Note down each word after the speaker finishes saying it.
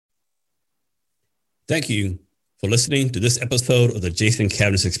Thank you for listening to this episode of the Jason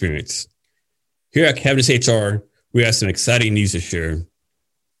Cavness Experience. Here at Cavness HR, we have some exciting news to share.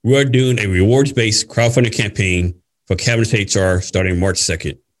 We are doing a rewards-based crowdfunding campaign for Cavness HR starting March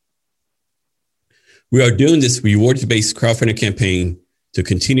 2nd. We are doing this rewards-based crowdfunding campaign to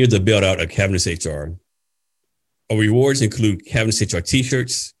continue the build-out of Cavness HR. Our rewards include Cavness HR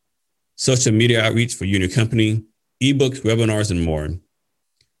t-shirts, social media outreach for you and your company, ebooks, webinars, and more.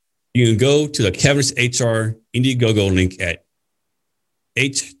 You can go to the Cavness HR Indiegogo link at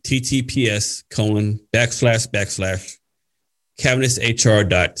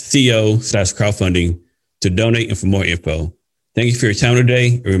https://cavnesshr.co/crowdfunding to donate and for more info. Thank you for your time today,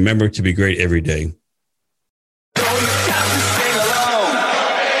 and remember to be great every day.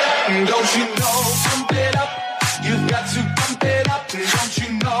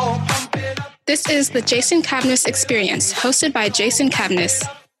 This is the Jason Cavness Experience, hosted by Jason Cavness.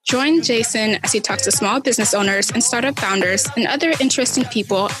 Join Jason as he talks to small business owners and startup founders and other interesting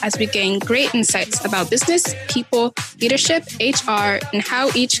people as we gain great insights about business, people, leadership, HR, and how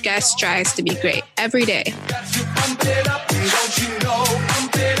each guest strives to be great every day.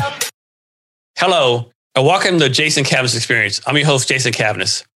 Hello, and welcome to the Jason Cavness Experience. I'm your host, Jason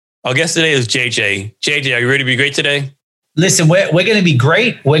Cavness. Our guest today is JJ. JJ, are you ready to be great today? Listen, we're going to be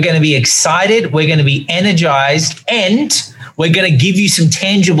great. We're going to be excited. We're going to be energized, and we're going to give you some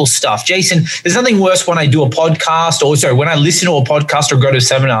tangible stuff. Jason, there's nothing worse when I do a podcast when I listen to a podcast or go to a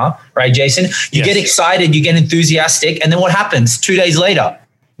seminar, right, Jason? You get excited, you get enthusiastic, and then what happens? 2 days later,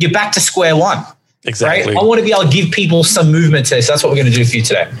 you're back to square one. Exactly. Right? I want to be able to give people some movement today, so that's what we're going to do for you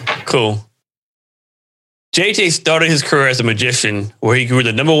today. Cool. JJ started his career as a magician, where he grew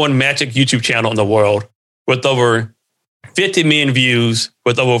the #1 magic YouTube channel in the world with over 50 million views,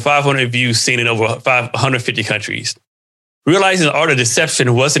 with over 500 views seen in over 150 countries. Realizing the art of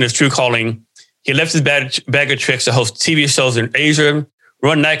deception wasn't his true calling, he left his bag of tricks to host TV shows in Asia,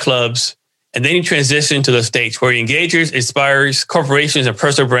 run nightclubs, and then he transitioned to the States, where he engages, inspires corporations and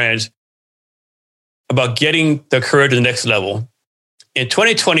personal brands about getting their career to the next level. In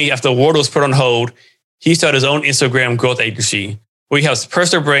 2020, after the world was put on hold, he started his own Instagram growth agency, where he helps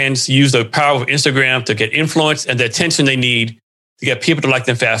personal brands use the power of Instagram to get influence and the attention they need to get people to like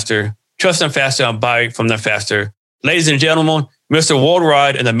them faster, trust them faster, and buy from them faster. Ladies and gentlemen, Mr.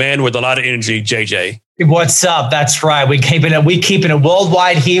 Worldwide and the man with a lot of energy, JJ. What's up? That's right. We're keeping it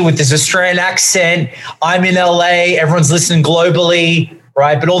worldwide here with this Australian accent. I'm in LA. Everyone's listening globally,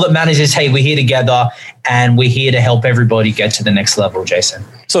 right? But all that matters is, hey, we're here together and we're here to help everybody get to the next level, Jason.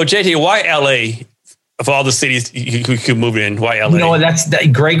 So, JJ, why LA? Of all the cities you could move in, why LA? You know, that's a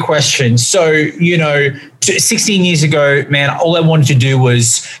great question. So, 16 years ago, man, all I wanted to do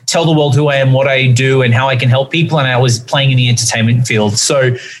was tell the world who I am, what I do, and how I can help people. And I was playing in the entertainment field.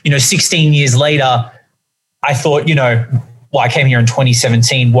 So, 16 years later, I thought, I came here in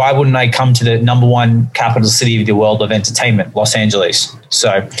 2017. Why wouldn't I come to the #1 capital city of the world of entertainment, Los Angeles?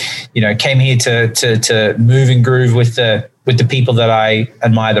 So, came here to move and groove with the people that I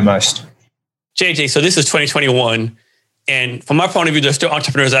admire the most. JJ, so this is 2021. And from my point of view, there's still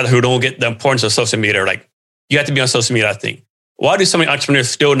entrepreneurs out there who don't get the importance of social media. Like, you have to be on social media, I think. Why do so many entrepreneurs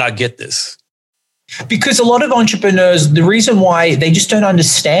still not get this? Because a lot of entrepreneurs, the reason why they just don't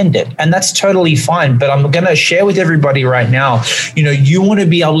understand it, and that's totally fine. But I'm going to share with everybody right now, you want to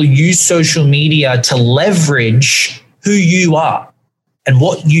be able to use social media to leverage who you are and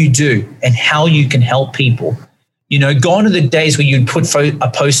what you do and how you can help people. Gone are the days where you'd put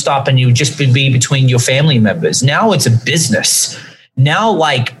a post up and you would just be between your family members. Now it's a business. Now,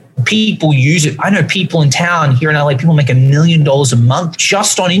 people use it. I know people in town here in LA, people make $1 million a month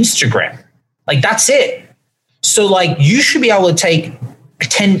just on Instagram. That's it. So you should be able to take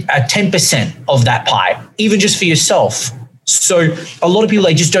 10% of that pie, even just for yourself. So a lot of people,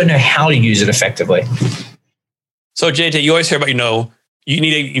 they just don't know how to use it effectively. So JJ, you always hear about, you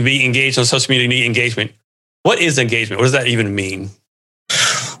need to be engaged on social media, you need engagement. What is engagement? What does that even mean?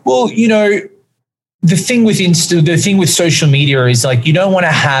 Well, the thing with social media is you don't want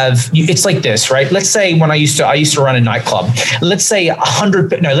to have, it's like this, right? Let's say when I used to run a nightclub, let's say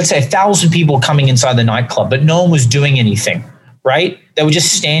 1,000 people coming inside the nightclub, but no one was doing anything, right? They were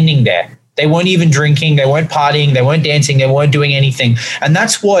just standing there. They weren't even drinking. They weren't partying. They weren't dancing. They weren't doing anything. And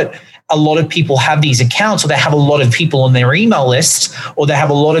that's what a lot of people have these accounts, or they have a lot of people on their email list, or they have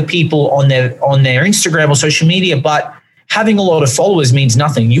a lot of people on their Instagram or social media, but having a lot of followers means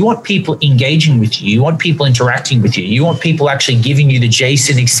nothing. You want people engaging with you. You want people interacting with you. You want people actually giving you the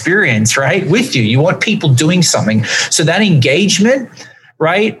Jason experience, right, with you. You want people doing something. So that engagement,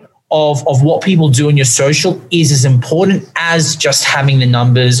 right, of what people do in your social is as important as just having the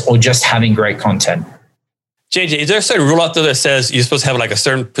numbers or just having great content. JJ, is there a certain rule out there that says you're supposed to have like a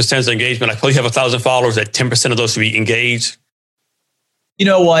certain percentage of engagement? Like, you have 1,000 followers, that 10% of those should be engaged? You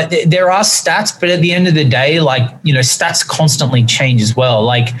know what? There are stats, but at the end of the day, stats constantly change as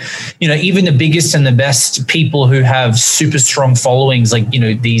well. Even the biggest and the best people who have super strong followings,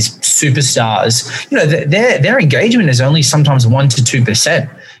 these superstars, their engagement is only sometimes 1 to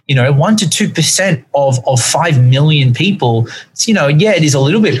 2%. 1 to 2% of 5 million people, it is a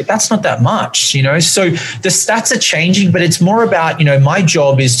little bit, but that's not that much, So the stats are changing, but it's more about, my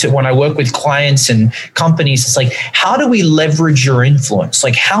job is to, when I work with clients and companies, it's like, how do we leverage your influence?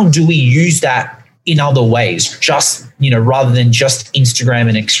 Like, how do we use that in other ways, just, rather than just Instagram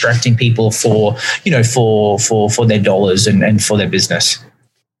and extracting people for their dollars and for their business.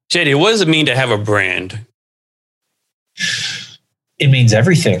 JD, what does it mean to have a brand? It means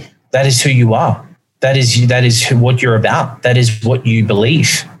everything. That is who you are. That is what you're about. That is what you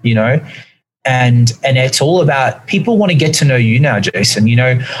believe, and it's all about, people want to get to know you now, Jason.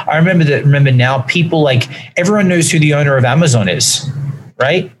 I remember now people, everyone knows who the owner of Amazon is,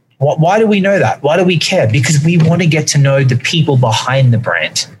 right? Why do we know that? Why do we care? Because we want to get to know the people behind the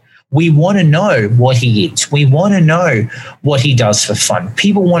brand. We want to know what he eats. We want to know what he does for fun.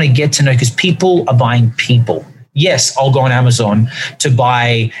 People want to get to know, because people are buying people. Yes, I'll go on Amazon to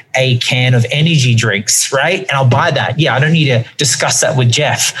buy a can of energy drinks, right? And I'll buy that. Yeah, I don't need to discuss that with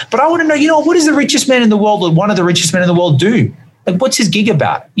Jeff. But I want to know, what does the richest man in the world, or one of the richest men in the world, do? Like, what's his gig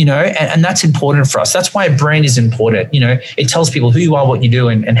about? And that's important for us. That's why a brand is important. It tells people who you are, what you do,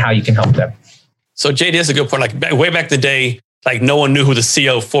 and how you can help them. So JD, that's a good point. Way back the day, no one knew who the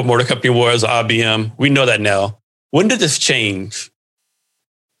CEO of Ford Motor Company was, or IBM. We know that now. When did this change?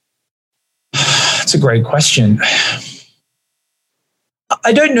 That's a great question.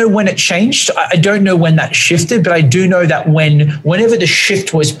 I don't know when it changed. I don't know when that shifted, but I do know that whenever the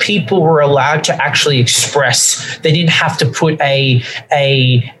shift was, people were allowed to actually express. They didn't have to put they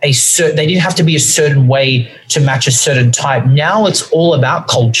didn't have to be a certain way to match a certain type. Now it's all about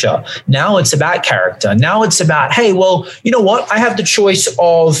culture. Now it's about character. Now it's about, hey, well, you know what? I have the choice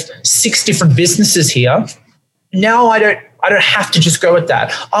of 6 different businesses here. Now I don't have to just go with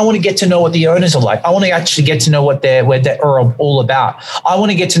that. I want to get to know what the owners are like. I want to actually get to know what they're all about. I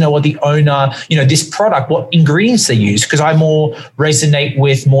want to get to know what the owner, this product, what ingredients they use, because I more resonate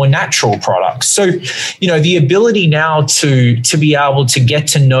with more natural products. So, the ability now to be able to get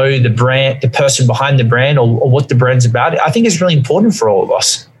to know the brand, the person behind the brand, or what the brand's about, I think is really important for all of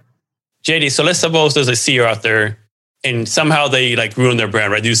us. JD, so let's suppose there's a CEO out there and somehow they ruin their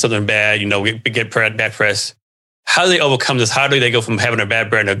brand, right? Do something bad, get bad press. How do they overcome this? How do they go from having a bad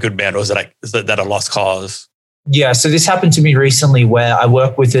brand to a good brand? Or is that a lost cause? Yeah, so this happened to me recently, where I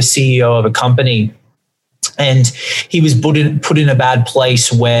work with a CEO of a company, and he was put in a bad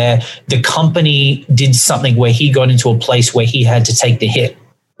place where the company did something where he got into a place where he had to take the hit,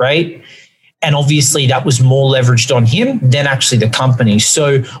 right? And obviously that was more leveraged on him than actually the company.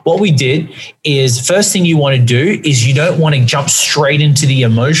 So what we did is, first thing you want to do is, you don't want to jump straight into the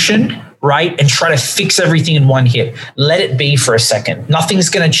emotion, right? And try to fix everything in one hit. Let it be for a second. Nothing's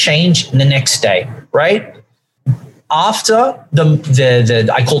going to change in the next day, right? After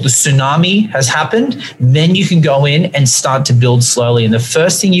the I call it the tsunami has happened, then you can go in and start to build slowly. And the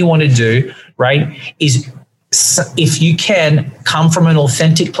first thing you want to do, right, is, if you can, come from an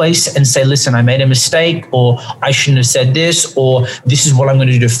authentic place and say, listen, I made a mistake, or I shouldn't have said this, or this is what I'm going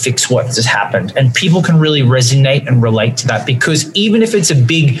to do to fix what has happened. And people can really resonate and relate to that, because even if it's a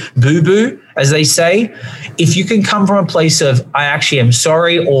big boo-boo, as they say, if you can come from a place of, I actually am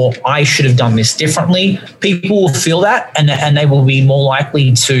sorry, or I should have done this differently, people will feel that, and they will be more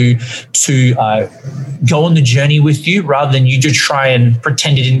likely to go on the journey with you, rather than you just try and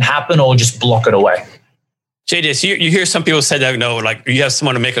pretend it didn't happen or just block it away. JD, so you hear some people say that, you have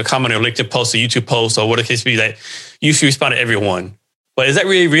someone to make a comment on a LinkedIn post, a YouTube post, or what it case be, that you should respond to everyone. But is that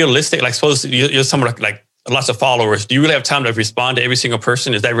really realistic? Suppose you're someone like lots of followers. Do you really have time to respond to every single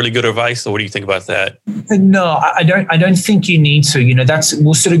person? Is that really good advice? Or what do you think about that? No, I don't think you need to.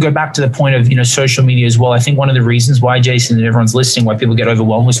 We'll sort of go back to the point of, social media as well. I think one of the reasons why, Jason, and everyone's listening, why people get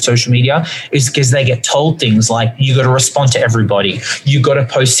overwhelmed with social media is because they get told things like, you got to respond to everybody. You got to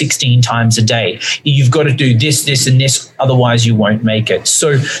post 16 times a day. You've got to do this, this, and this. Otherwise you won't make it.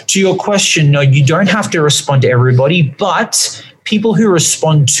 So to your question, no, you don't have to respond to everybody, but people who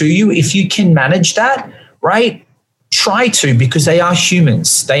respond to you, if you can manage that, right? Try to, because they are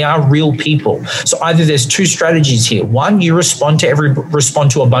humans. They are real people. So either there's 2 strategies here. 1, you respond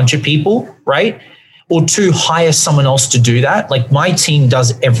to a bunch of people, right? Or 2, hire someone else to do that. Like, my team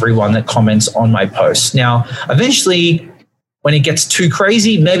does everyone that comments on my posts. Now, eventually, When it gets too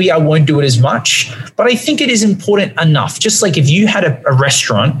crazy, maybe I won't do it as much, but I think it is important enough. Just like if you had a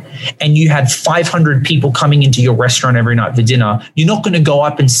restaurant and you had 500 people coming into your restaurant every night for dinner, you're not going to go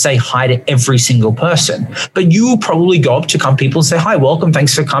up and say hi to every single person, but you will probably go up to people and say, hi, welcome,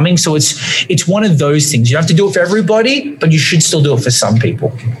 thanks for coming. So it's one of those things. You don't have to do it for everybody, but you should still do it for some people.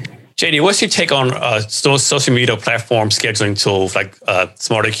 JD, what's your take on social media platform scheduling tools like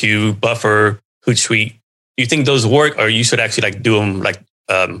SmarterQueue, Buffer, Hootsuite? Do you think those work, or you should actually do them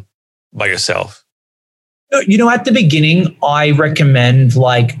by yourself? At the beginning, I recommend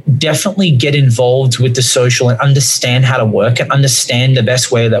definitely get involved with the social and understand how to work and understand the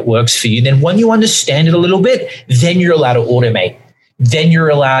best way that works for you. Then when you understand it a little bit, then you're allowed to automate. Then you're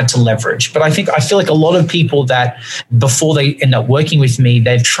allowed to leverage. But I feel like a lot of people that before they end up working with me,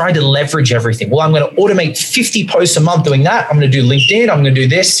 they've tried to leverage everything. Well, I'm going to automate 50 posts a month doing that. I'm going to do LinkedIn. I'm going to do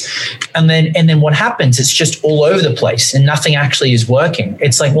this. And then what happens? It's just all over the place and nothing actually is working.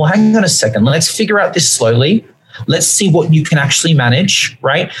 It's like, well, hang on a second. Let's figure out this slowly. Let's see what you can actually manage,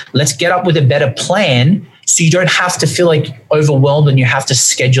 right? Let's get up with a better plan so you don't have to feel overwhelmed and you have to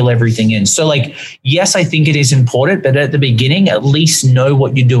schedule everything in. So yes, I think it is important, but at the beginning, at least know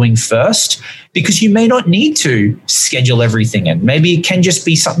what you're doing first, because you may not need to schedule everything in. Maybe it can just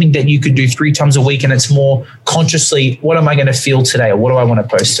be something that you could do 3 times a week and it's more consciously, what am I going to feel today? Or what do I want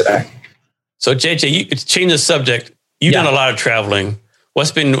to post today? So JJ, you change the subject. You've done a lot of traveling.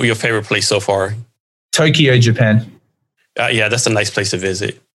 What's been your favorite place so far? Tokyo, Japan. Yeah, that's a nice place to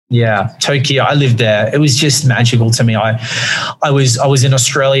visit. Yeah, Tokyo. I lived there. It was just magical to me. I was in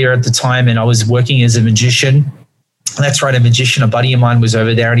Australia at the time and I was working as a magician. That's right, a magician. A buddy of mine was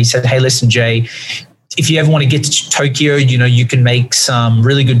over there and he said, hey, listen, Jay, if you ever want to get to Tokyo, you can make some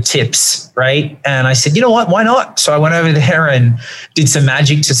really good tips, right? And I said, you know what, why not? So I went over there and did some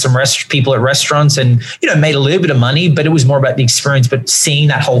magic to some people at restaurants and, made a little bit of money, but it was more about the experience. But seeing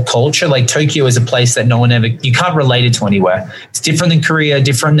that whole culture, Tokyo is a place that you can't relate it to anywhere. It's different than Korea,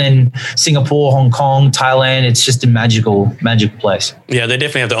 different than Singapore, Hong Kong, Thailand. It's just a magical place. Yeah, they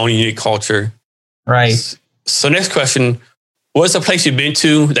definitely have their own unique culture. Right. So next question. What's a place you've been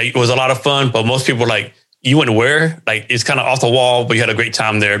to that was a lot of fun, but most people you went where? It's kind of off the wall, but you had a great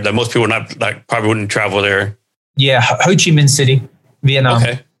time there that most people probably wouldn't travel there. Yeah, Ho Chi Minh City, Vietnam.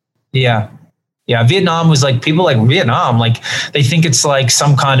 Okay. Yeah. Vietnam was people Vietnam, they think it's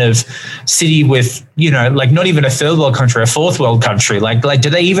some kind of city with, not even a third world country, a fourth world country. Do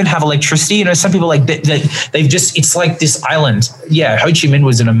they even have electricity? Some people they've just, it's like this island. Yeah. Ho Chi Minh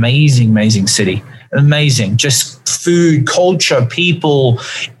was an amazing city. Amazing. Just food, culture, people,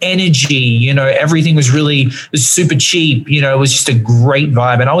 energy, everything was super cheap. It was just a great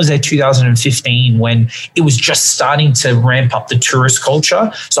vibe. And I was there 2015 when it was just starting to ramp up the tourist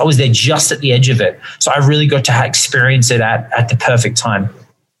culture. So I was there just at the edge of it. So I really got to experience it at the perfect time.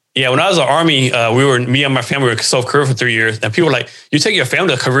 Yeah, when I was in the Army, me and my family were in South Korea for 3 years, and people were like, "You take your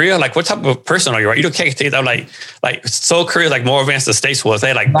family to Korea? What type of person are you? Right? You can't take that." Like South Korea is more advanced than the States was.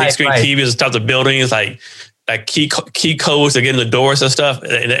 They had big screen TVs, types of buildings, key codes to get in the doors and stuff.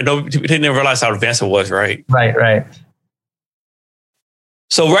 They didn't realize how advanced it was, right? Right.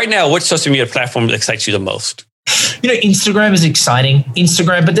 So right now, what social media platform excites you the most? Instagram is exciting.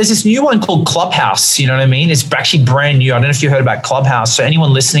 But there's this new one called Clubhouse. You know what I mean? It's actually brand new. I don't know if you heard about Clubhouse. So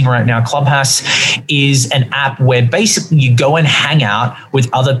anyone listening right now, Clubhouse is an app where basically you go and hang out with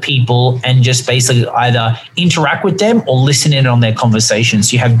other people and just basically either interact with them or listen in on their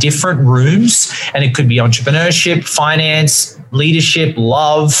conversations. You have different rooms and it could be entrepreneurship, finance, leadership,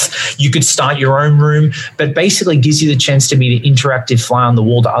 love. You could start your own room, but basically gives you the chance to be the interactive fly on the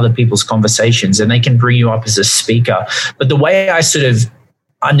wall to other people's conversations, and they can bring you up as a speaker. But the way I sort of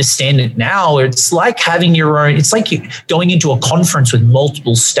understand it now, it's like having your own, it's like you going into a conference with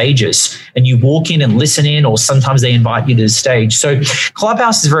multiple stages and you walk in and listen in, or sometimes they invite you to the stage. So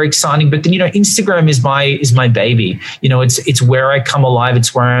Clubhouse is very exciting, but then, Instagram is my baby. It's where I come alive.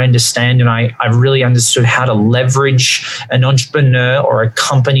 It's where I understand. And I've really understood how to leverage an entrepreneur or a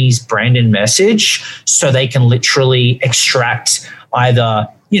company's brand and message so they can literally extract either,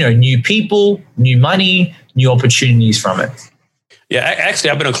 new people, new money, new opportunities from it. Yeah,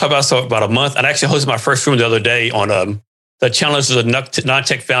 actually, I've been on Clubhouse for about a month, and I actually hosted my first room the other day on the challenges of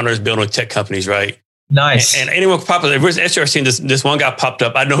non-tech founders building tech companies, right? Nice. And anyone popular, if you're seeing this one guy popped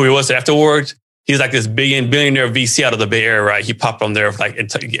up, I know who he was afterwards. He's like this billionaire VC out of the Bay Area, right? He popped on there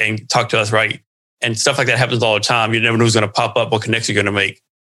and talked to us, right? And stuff like that happens all the time. You never know who's going to pop up, what connection you're going to make.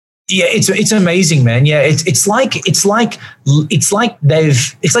 Yeah, it's amazing, man. Yeah, it's like LinkedIn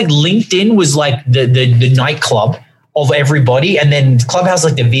was like the nightclub of everybody. And then Clubhouse,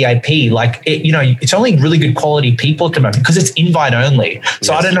 like the VIP, like it, it's only really good quality people at the moment because it's invite only.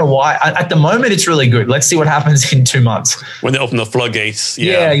 So I don't know why. At the moment, it's really good. Let's see what happens in 2 months. When they open the floodgates.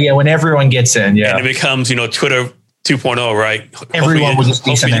 Yeah. When everyone gets in. Yeah. And it becomes, Twitter 2.0, right? Everyone will just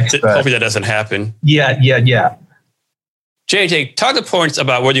be some expert. Hopefully that doesn't happen. Yeah. JJ, talk to points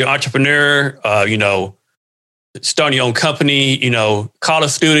about whether you're an entrepreneur, starting your own company,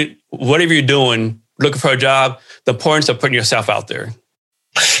 college student, whatever you're doing, looking for a job, the importance of putting yourself out there.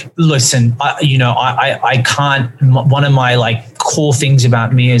 Listen, I can't. One of my like core things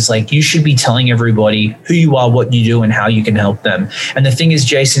about me is like you should be telling everybody who you are, what you do, and how you can help them. And the thing is,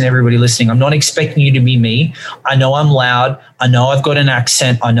 Jason, everybody listening, I'm not expecting you to be me. I know I'm loud. I know I've got an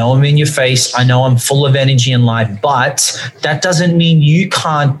accent. I know I'm in your face. I know I'm full of energy and life. But that doesn't mean you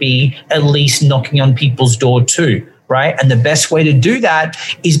can't be at least knocking on people's door too. Right. And the best way to do that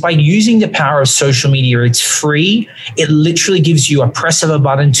is by using the power of social media. It's free. It literally gives you a press of a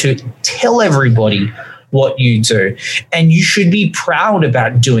button to tell everybody what you do. And you should be proud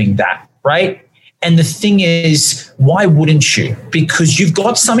about doing that. Right. And the thing is, why wouldn't you? Because you've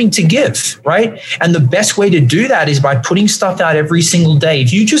got something to give, right? And the best way to do that is by putting stuff out every single day.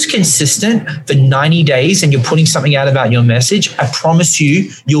 If you're just consistent for 90 days and you're putting something out about your message, I promise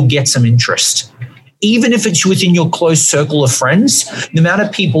you'll get some interest. Even if it's within your close circle of friends, the amount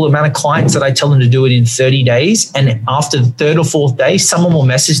of clients that I tell them to do it in 30 days, and after the third or fourth day, someone will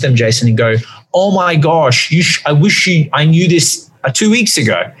message them, Jason, and go, "Oh my gosh, I knew this 2 weeks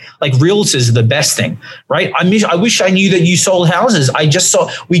ago." Like realtors are the best thing, right? I wish I knew that you sold houses.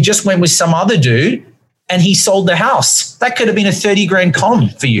 We just went with some other dude and he sold the house. That could have been a 30 grand com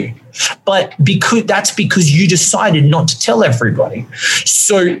for you. But that's because you decided not to tell everybody.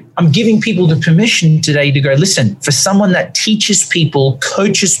 So I'm giving people the permission today to go, listen, for someone that teaches people,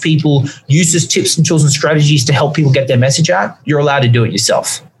 coaches people, uses tips and tools and strategies to help people get their message out, you're allowed to do it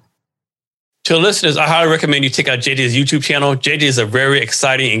yourself. To listeners, I highly recommend you check out JJ's YouTube channel. JJ is a very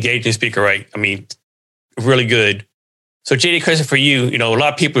exciting, engaging speaker, right? I mean, really good. So JJ, question for you. A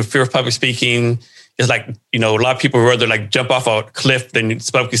lot of people fear of public speaking. It's like, a lot of people rather like jump off a cliff than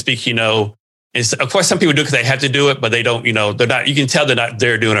publicly speak, And of course, some people do because they have to do it, but they don't, they're not, you can tell they're not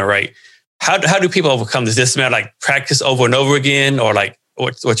there doing it right. How do people overcome this? Does this matter like practice over and over again, or like,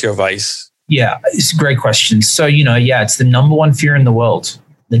 what's your advice? Yeah, it's a great question. So, it's the number one fear in the world,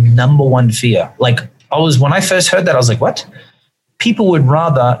 the number one fear. Like when I first heard that, I was like, what? People would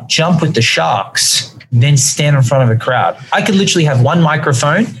rather jump with the sharks than stand in front of a crowd. I could literally have one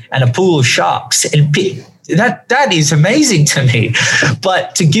microphone and a pool of sharks, and that is amazing to me.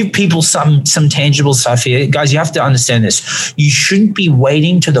 But to give people some tangible stuff here, guys, you have to understand this. You shouldn't be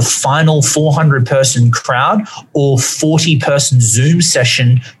waiting to the final 400-person crowd or 40-person Zoom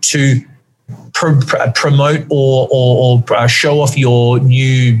session to promote or show off your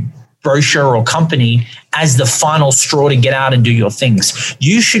new brochure or company as the final straw to get out and do your things.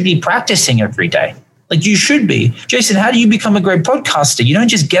 You should be practicing every day. Like you should be. Jason, how do you become a great podcaster? You don't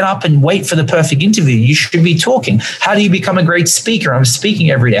just get up and wait for the perfect interview. You should be talking. How do you become a great speaker? I'm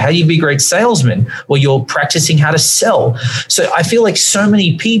speaking every day. How do you be a great salesman? Well, you're practicing how to sell. So I feel like so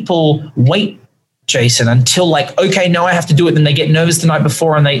many people wait, Jason, until like, okay, now I have to do it. Then they get nervous the night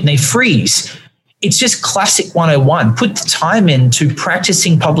before and they freeze. It's just classic 101. Put the time into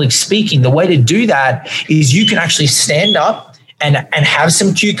practicing public speaking. The way to do that is you can actually stand up and have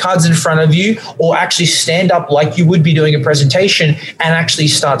some cue cards in front of you, or actually stand up like you would be doing a presentation and actually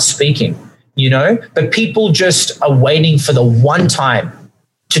start speaking, But people just are waiting for the one time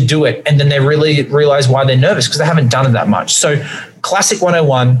to do it, and then they really realize why they're nervous because they haven't done it that much. So classic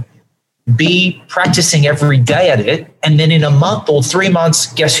 101, be practicing every day at it, and then in a month or 3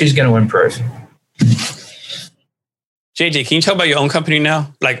 months, guess who's going to improve? JJ, can you tell about your own company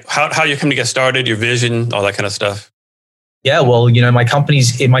now? Like how your company got started, your vision, all that kind of stuff? Yeah, well, my company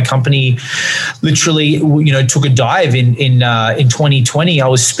literally, took a dive in 2020. I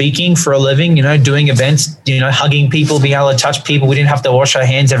was speaking for a living, doing events, hugging people, being able to touch people. We didn't have to wash our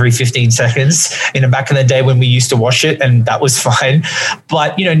hands every 15 seconds. Back in the day when we used to wash it, and that was fine.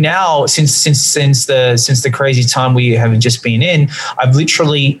 But now, since the crazy time we have just been in, I've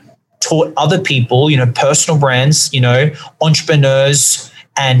literally taught other people, personal brands, entrepreneurs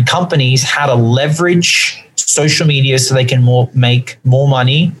and companies how to leverage social media so they can make more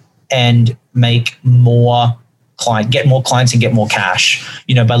money and get more clients and get more cash,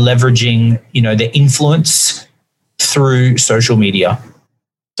 by leveraging, their influence through social media.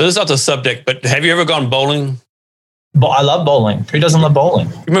 So this is not the subject, but have you ever gone bowling? But I love bowling. Who doesn't love bowling?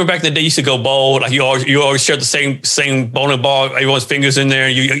 Remember back in the day, you used to go bowl. Like you always shared the same bowling ball. Everyone's fingers in there.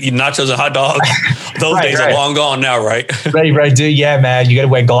 You eat nachos and hot dogs. Those days are long gone now, right? Right, dude. Yeah, man. You got to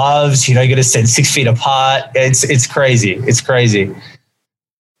wear gloves. You got to stand 6 feet apart. It's crazy. It's crazy.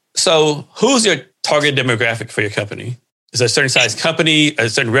 So, who's your target demographic for your company? Is it a certain size company, a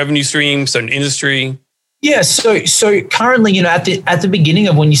certain revenue stream, certain industry? Yeah. So currently, at the beginning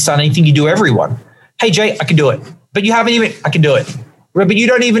of when you start anything, you do everyone. Hey, Jay, I can do it. But you haven't even, I can do it. But you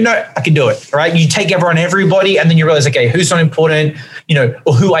don't even know, I can do it, right? You take everybody, and then you realize, okay, who's not important,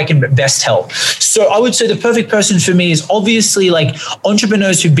 or who I can best help. So I would say the perfect person for me is obviously like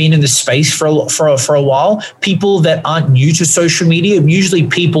entrepreneurs who've been in the space for a while, people that aren't new to social media, usually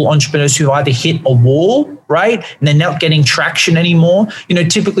entrepreneurs who either hit a wall, right? And they're not getting traction anymore.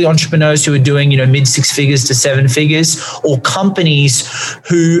 Typically entrepreneurs who are doing, mid 6 figures to 7 figures, or companies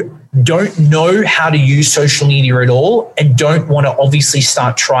who don't know how to use social media at all and don't want to obviously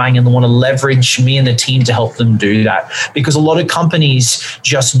start trying and want to leverage me and the team to help them do that. Because a lot of companies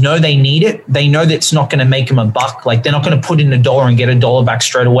just know they need it. They know that it's not going to make them a buck. Like they're not going to put in $1 and get $1 back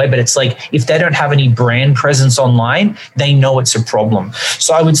straight away. But it's like if they don't have any brand presence online, they know it's a problem.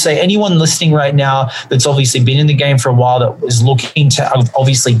 So I would say anyone listening right now that's obviously been in the game for a while that is looking to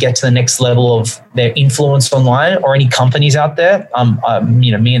obviously get to the next level of their influence online, or any companies out there,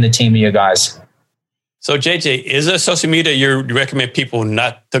 me and the team are your guys. So JJ, is there social media you recommend people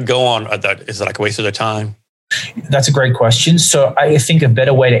not to go on? Or that is like a waste of their time? That's a great question. So I think a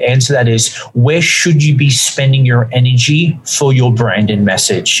better way to answer that is, where should you be spending your energy for your brand and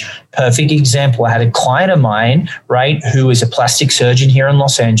message? Perfect example. I had a client of mine, right, who is a plastic surgeon here in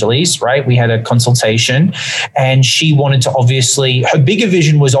Los Angeles, right? We had a consultation, and she wanted to obviously, her bigger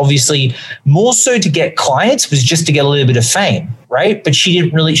vision was obviously more so to get clients, was just to get a little bit of fame, right? But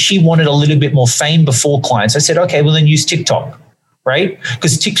she wanted a little bit more fame before clients. I said, okay, well then use TikTok. Right?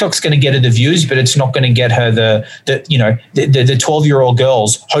 Because TikTok's going to get her the views, but it's not going to get her the 12-year-old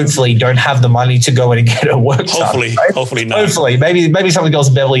girls hopefully don't have the money to go in and get her work done. Right? Hopefully not. Hopefully, maybe some of the girls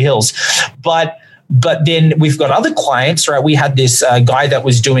in Beverly Hills, but then we've got other clients, right? We had this guy that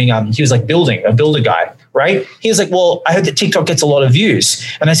was doing, he was like a builder guy, right? He was like, well, I heard that TikTok gets a lot of views.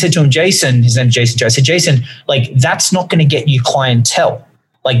 And I said to him, Jason, his name's Jason. I said, Jason, like that's not going to get you clientele.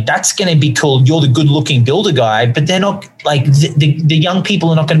 Like that's going to be cool. You're the good looking builder guy, but they're not like the young people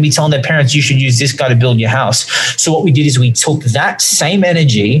are not going to be telling their parents, you should use this guy to build your house. So what we did is we took that same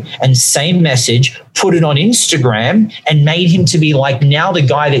energy and same message, put it on Instagram, and made him to be like now the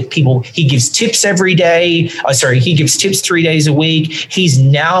guy that he gives tips every day. He gives tips 3 days a week. He's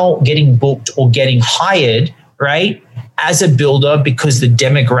now getting booked or getting hired, right, as a builder, because the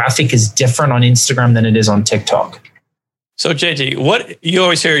demographic is different on Instagram than it is on TikTok. So JJ, what you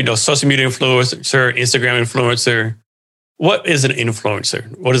always hear, social media influencer, Instagram influencer. What is an influencer?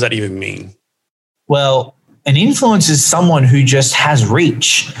 What does that even mean? Well, an influencer is someone who just has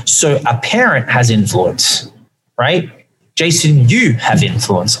reach. So a parent has influence, right? Jason, you have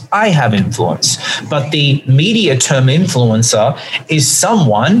influence. I have influence. But the media term influencer is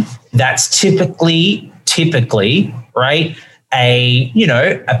someone that's typically, right,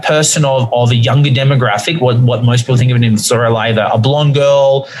 a person of a younger demographic, what most people think of an influencer, either a blonde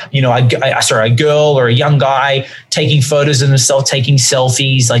girl, a girl or a young guy taking photos of themselves, taking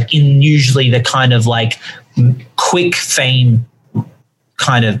selfies, like in usually the kind of like quick fame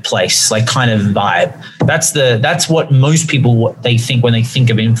kind of place, like kind of vibe. That's what most people they think when they think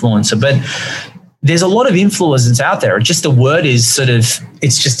of influencer. But there's a lot of influencers out there. Just the word is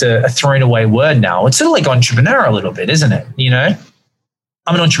it's just a thrown away word now. It's sort of like entrepreneur a little bit, isn't it?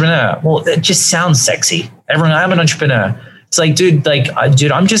 I'm an entrepreneur. Well, it just sounds sexy. I'm an entrepreneur. It's like, dude,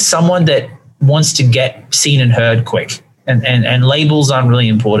 I'm just someone that wants to get seen and heard quick. And labels aren't really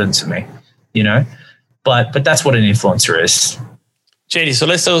important to me, but that's what an influencer is. JD, so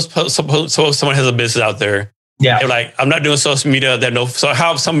let's suppose someone has a business out there. Yeah. They're like, I'm not doing social media. So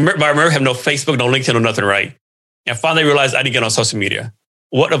how some have no Facebook, no LinkedIn, no nothing, right? And finally realized I didn't get on social media.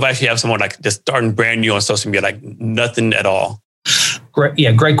 What advice do you have someone like just starting brand new on social media, like nothing at all?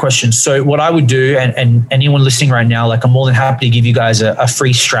 Great question. So what I would do, and anyone listening right now, like I'm more than happy to give you guys a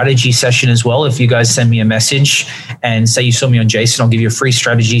free strategy session as well. If you guys send me a message and say you saw me on Jason, I'll give you a free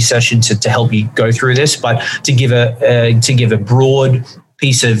strategy session to help you go through this. But to give a broad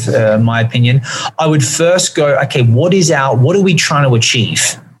piece of my opinion, I would first go, okay, what are we trying to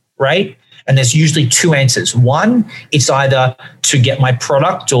achieve, right? And there's usually two answers. One, it's either to get my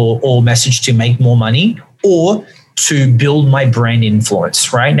product or message to make more money, or to build my brand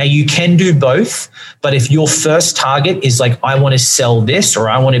influence, right? Now you can do both, but if your first target is like, I want to sell this, or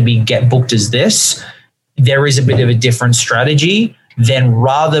I want to get booked as this, there is a bit of a different strategy, then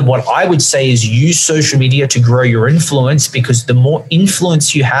rather what I would say is use social media to grow your influence, because the more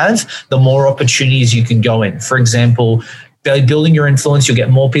influence you have, the more opportunities you can go in. For example, by building your influence, you'll get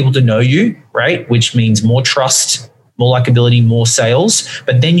more people to know you, right? Which means more trust, more likability, more sales.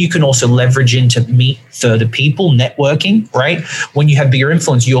 But then you can also leverage into meet further people, networking, right? When you have bigger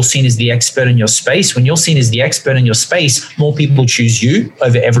influence, you're seen as the expert in your space. When you're seen as the expert in your space, more people choose you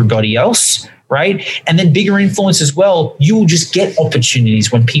over everybody else, right? And then bigger influence as well, you will just get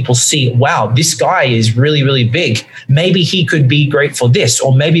opportunities when people see, wow, this guy is really, really big. Maybe he could be great for this,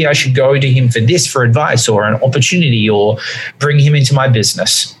 or maybe I should go to him for this, for advice or an opportunity, or bring him into my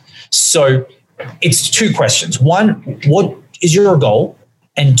business. So it's two questions. One, what is your goal?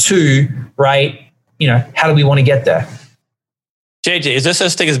 And two, right, how do we want to get there? JJ, is there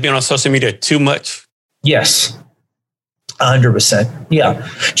such thing as being on social media too much? Yes, 100%. Yeah.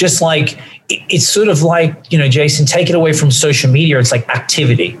 Just like, it's sort of like, Jason, take it away from social media. It's like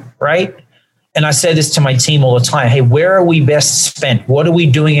activity, right? And I say this to my team all the time. Hey, where are we best spent? What are we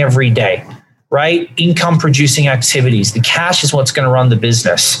doing every day? Right? Income producing activities. The cash is what's going to run the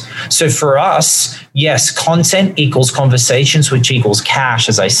business. So for us, yes, content equals conversations, which equals cash,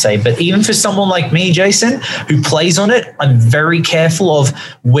 as I say. But even for someone like me, Jason, who plays on it, I'm very careful of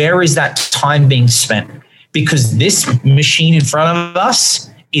where is that time being spent? Because this machine in front of us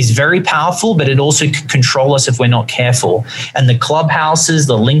is very powerful, but it also can control us if we're not careful. And the clubhouses,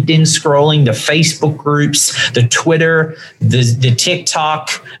 the LinkedIn scrolling, the Facebook groups, the Twitter, the TikTok,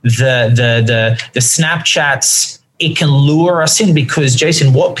 the Snapchats, it can lure us in, because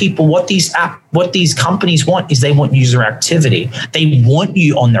Jason, what these companies want is they want user activity. They want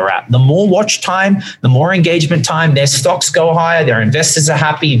you on their app. The more watch time, the more engagement time, their stocks go higher, their investors are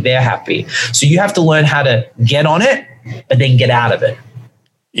happy, they're happy. So you have to learn how to get on it, but then get out of it.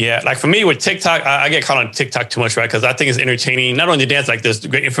 Yeah, like for me with TikTok, I get caught on TikTok too much, right? Because I think it's entertaining. Not only dance, like there's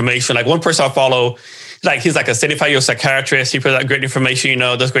great information. Like one person I follow, like he's like a 75-year-old psychiatrist. He puts out great information,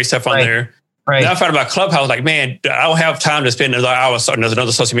 does great stuff on there. Right. Now I found about Clubhouse, like, man, I don't have time to spend another hour starting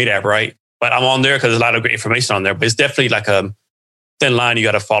another social media app, right? But I'm on there because there's a lot of great information on there. But it's definitely like a thin line you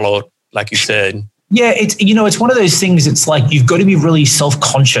got to follow, like you said. Yeah, it's one of those things. It's like you've got to be really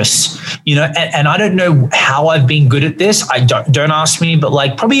self-conscious, and I don't know how I've been good at this. I don't ask me, but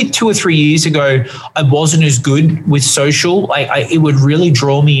like probably 2 or 3 years ago, I wasn't as good with social. Like it would really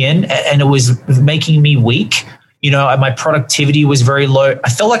draw me in, and it was making me weak. My productivity was very low. I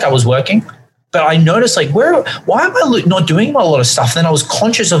felt like I was working, but I noticed like why am I not doing a lot of stuff? Then I was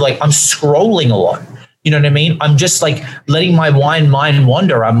conscious of like I'm scrolling a lot. You know what I mean? I'm just like letting my mind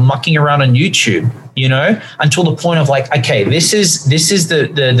wander. I'm mucking around on YouTube, until the point of like, okay, this is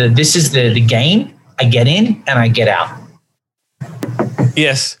the game. I get in and I get out.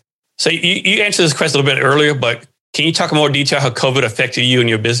 Yes. So you answered this question a little bit earlier, but can you talk in more detail how COVID affected you and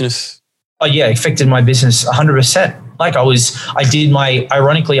your business? Oh yeah, it affected my business 100%. Like I was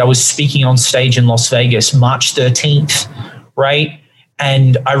speaking on stage in Las Vegas, March 13th, right?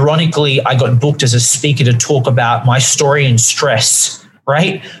 And ironically, I got booked as a speaker to talk about my story in stress,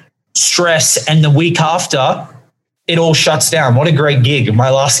 right? Stress. And the week after, it all shuts down. What a great gig,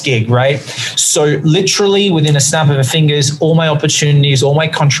 my last gig, right? So literally within a snap of a fingers, all my opportunities, all my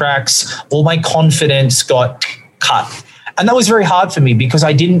contracts, all my confidence got cut. And that was very hard for me because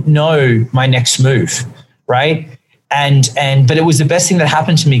I didn't know my next move, right? But it was the best thing that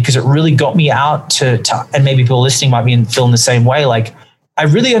happened to me because it really got me out to and maybe people listening might be feeling the same way. Like I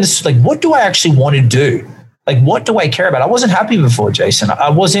really understood, like, what do I actually want to do? Like, what do I care about? I wasn't happy before, Jason. I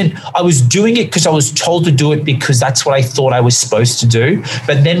was doing it because I was told to do it because that's what I thought I was supposed to do.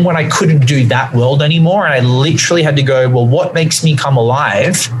 But then when I couldn't do that world anymore and I literally had to go, well, what makes me come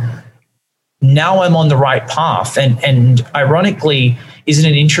alive? Now I'm on the right path. And ironically, isn't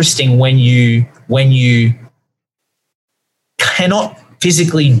it interesting when you cannot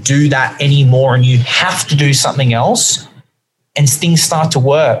physically do that anymore and you have to do something else and things start to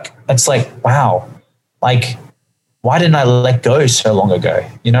work? It's like, wow, like, why didn't I let go so long ago,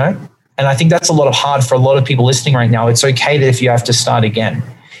 And I think that's hard for a lot of people listening right now. It's okay that if you have to start again.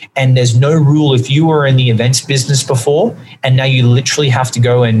 And there's no rule if you were in the events business before and now you literally have to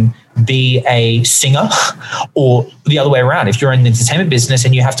go and be a singer, or the other way around. If you're in the entertainment business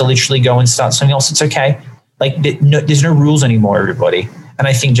and you have to literally go and start something else, it's okay. Like there's no rules anymore, everybody. And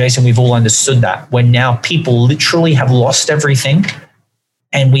I think, Jason, we've all understood that when now people literally have lost everything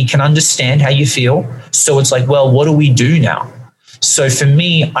and we can understand how you feel. So it's like, well, what do we do now? So for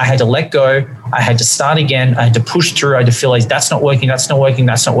me, I had to let go. I had to start again. I had to push through. I had to feel like that's not working.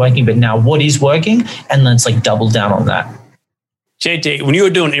 But now what is working? And let's like double down on that. JJ, when you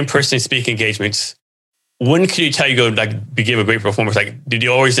were doing in-person speaking engagements, when could you tell you go like give a great performance? Like, did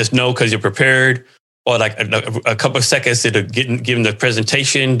you always just know because you're prepared, or like a couple of seconds to given the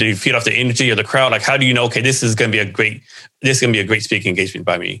presentation? Do you feed off the energy of the crowd? Like, how do you know? Okay, this is going to be a great speaking engagement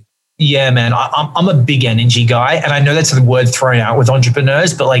by me. Yeah, man, I'm a big energy guy, and I know that's a word thrown out with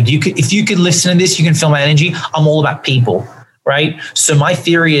entrepreneurs, but like if you could listen to this, you can feel my energy. I'm all about people, right? So my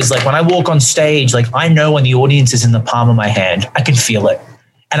theory is like when I walk on stage, like I know when the audience is in the palm of my hand, I can feel it.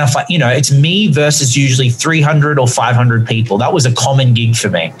 And if it's me versus usually 300 or 500 people. That was a common gig for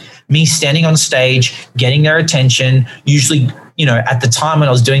me. Me standing on stage, getting their attention, usually, at the time when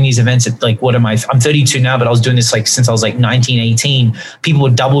I was doing these events at like, I'm 32 now, but I was doing this like since I was like 19, 18, people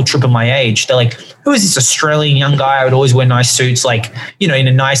would double, triple my age. They're like, who is this Australian young guy? I would always wear nice suits, like, in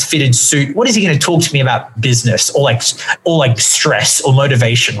a nice fitted suit. What is he going to talk to me about business or like stress or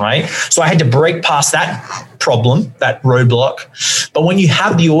motivation, right? So I had to break past that problem, that roadblock. But when you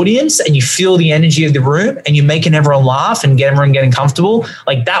have the audience and you feel the energy of the room and you're making everyone laugh and get everyone getting comfortable,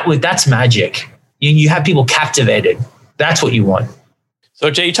 like that's magic. You have people captivated. That's what you want.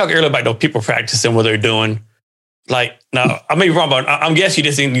 So Jay, you talked earlier about people practicing what they're doing. Like, now, I may be wrong, but I'm guessing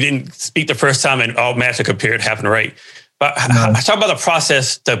you didn't speak the first time and all magic appeared happened, right? But I talk about the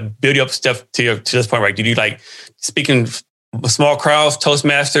process to build up stuff to this point, right? Did you like speaking small crowds,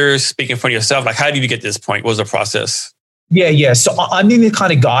 Toastmasters, speaking in front of yourself? Like, how did you get to this point? What was the process? Yeah. So I'm the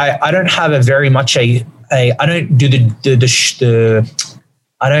kind of guy, I don't have I don't do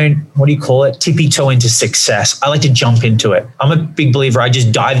what do you call it? Tippy toe into success. I like to jump into it. I'm a big believer. I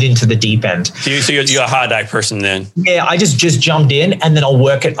just dived into the deep end. So you're a hard dive person then? Yeah, I just jumped in and then I'll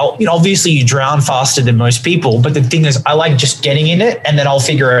work it. Obviously you drown faster than most people, but the thing is I like just getting in it and then I'll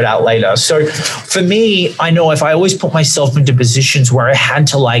figure it out later. So for me, I know if I always put myself into positions where I had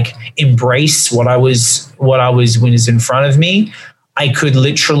to like embrace what I was when it's in front of me, I could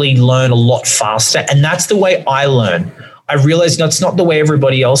literally learn a lot faster. And that's the way I learn. I realized that's not the way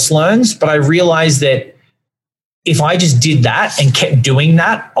everybody else learns, but I realized that if I just did that and kept doing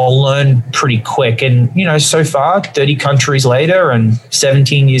that, I'll learn pretty quick. And, so far 30 countries later and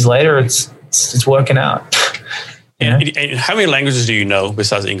 17 years later, it's working out. And how many languages do you know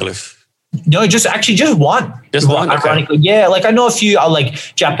besides English? No, just one. Just one? Ironically, okay. Yeah. Like I know a few like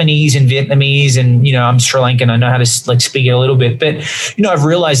Japanese and Vietnamese and, I'm Sri Lankan. I know how to like speak it a little bit, but, I've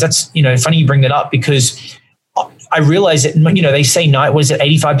realized that's, funny you bring that up because I realize that, they say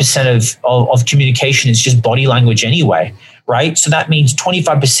 85% of communication is just body language anyway, right? So that means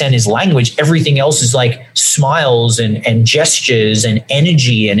 25% is language. Everything else is like smiles and gestures and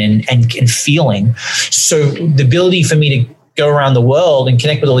energy and feeling. So the ability for me to go around the world and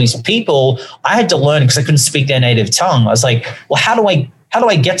connect with all these people, I had to learn because I couldn't speak their native tongue. I was like, well, how do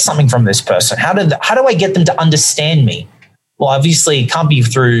I get something from this person? How do I get them to understand me? Well, obviously it can't be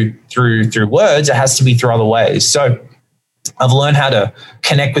through words. It has to be through other ways. So I've learned how to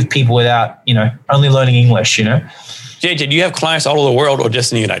connect with people without, only learning English, JJ, do you have clients all over the world or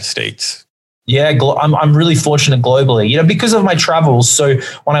just in the United States? Yeah, I'm really fortunate globally, because of my travels. So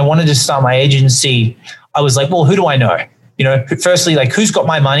when I wanted to start my agency, I was like, well, who do I know? Firstly, like who's got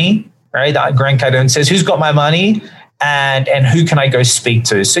my money, right? Grant Cardone says, who's got my money? And who can I go speak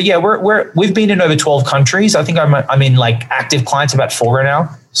to? So yeah, we've been in over 12 countries. I think I'm in like active clients about 4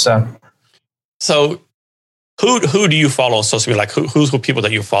 now. So who do you follow on social media? Like who's the people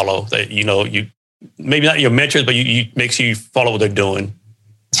that you follow that you maybe not your mentors, but you make sure you follow what they're doing?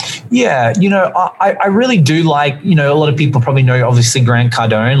 Yeah, I really do like, a lot of people probably know obviously Grant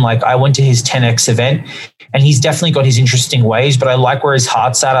Cardone. Like I went to his 10X event and he's definitely got his interesting ways, but I like where his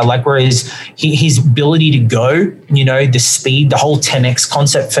heart's at. I like where his ability to go, the speed, the whole 10X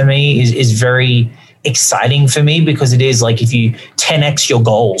concept for me is very exciting for me because it is like if you 10X your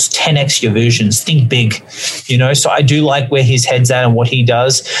goals, 10X your visions, think big, so I do like where his head's at and what he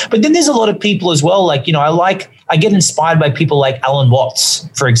does. But then there's a lot of people as well. Like, I get inspired by people like Alan Watts,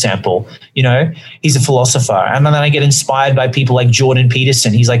 for example, he's a philosopher. And then I get inspired by people like Jordan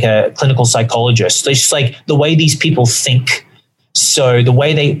Peterson. He's like a clinical psychologist. It's just like the way these people think. So the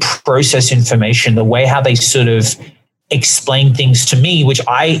way they process information, the way how they sort of explain things to me, which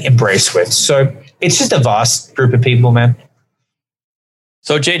I embrace with. So it's just a vast group of people, man.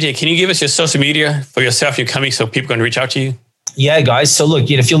 So JJ, can you give us your social media for yourself, your company, so people can reach out to you? Yeah, guys. So look,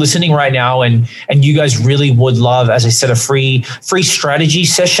 if you're listening right now and you guys really would love, as I said, a free strategy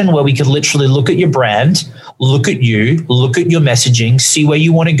session where we could literally look at your brand, look at you, look at your messaging, see where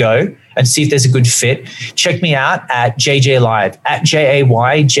you want to go and see if there's a good fit. Check me out at JJ Live, at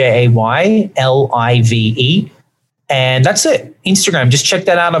JayJayLive. And that's it. Instagram, just check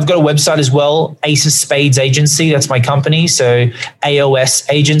that out. I've got a website as well, Ace of Spades Agency. That's my company. So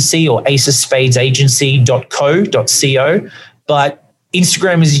AOS Agency or aceofspadesagency.co.co. But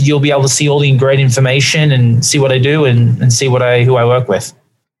Instagram is, you'll be able to see all the great information and see what I do and see who I work with.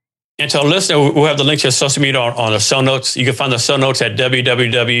 And to our listener, we'll have the link to your social media on the show notes. You can find the show notes at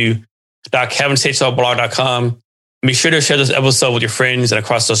www.kevinshrblog.com. Be sure to share this episode with your friends and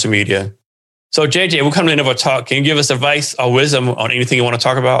across social media. So JJ, we're coming to the end of our talk. Can you give us advice or wisdom on anything you want to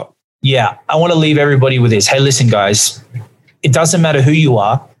talk about? Yeah, I want to leave everybody with this. Hey, listen, guys, it doesn't matter who you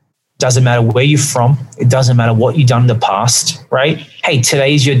are. It doesn't matter where you're from. It doesn't matter what you've done in the past, right? Hey,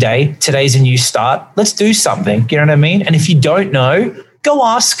 today's your day. Today's a new start. Let's do something. You know what I mean? And if you don't know, go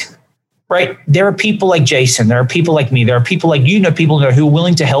ask. Right? There are people like Jason. There are people like me. There are people like people who are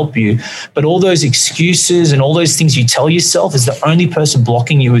willing to help you. But all those excuses and all those things you tell yourself is the only person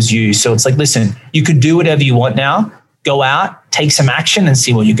blocking you is you. So it's like, listen, you could do whatever you want now. Go out, take some action, and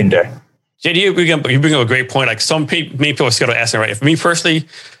see what you can do. JD, you bring up a great point. Like many people are scared of asking, right? For me personally,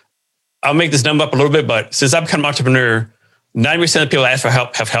 I'll make this number up a little bit, but since I've become an entrepreneur, 90% of people ask for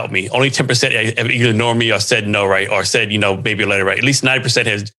help have helped me. Only 10% have either ignored me or said no, right? Or said, maybe a letter, right? At least 90%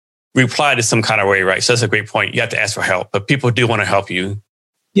 has reply to some kind of way, right? So that's a great point. You have to ask for help, but people do want to help you.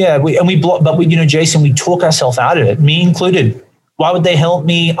 Yeah, Jason, we talk ourselves out of it, me included. Why would they help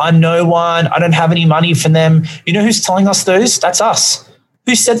me? I'm no one. I don't have any money for them. You know who's telling us those? That's us.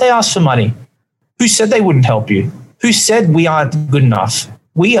 Who said they asked for money? Who said they wouldn't help you? Who said we aren't good enough?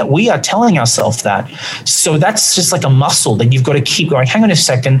 We are telling ourselves that. So that's just like a muscle that you've got to keep going. Hang on a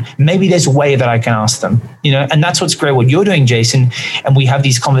second. Maybe there's a way that I can ask them, and that's what's great what you're doing, Jason. And we have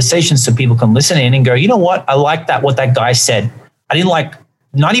these conversations so people can listen in and go, you know what? I like what that guy said. I didn't like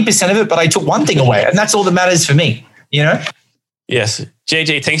 90% of it, but I took one thing away, and that's all that matters for me, Yes.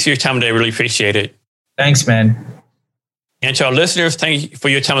 JJ, thanks for your time today. Really appreciate it. Thanks, man. And to our listeners, thank you for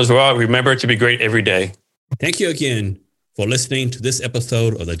your time as well. Remember to be great every day. Thank you again for listening to this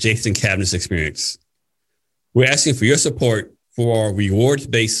episode of the Jason Cavness Experience. We're asking for your support for our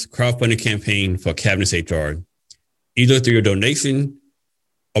rewards-based crowdfunding campaign for Cavness HR, either through your donation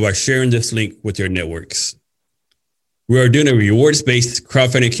or by sharing this link with your networks. We are doing a rewards-based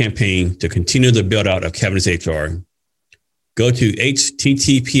crowdfunding campaign to continue the build-out of Cavness HR. Go to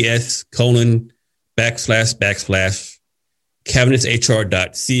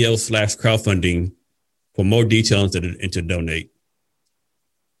https://cavnesshr.co/crowdfunding for more details and to donate.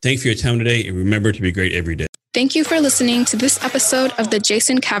 Thanks for your time today, and remember to be great every day. Thank you for listening to this episode of the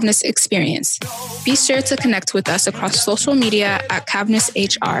Jason Cavness Experience. Be sure to connect with us across social media at Cavness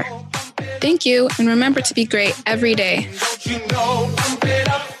HR. Thank you, and remember to be great every day. Don't you know, pump it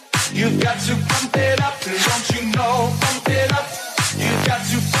up. You've got to pump it up. Don't you know, pump it up. You've got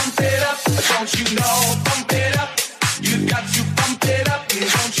to pump it up. Don't you know, pump it up. You've got to pump it up.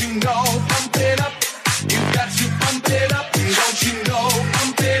 Don't you know.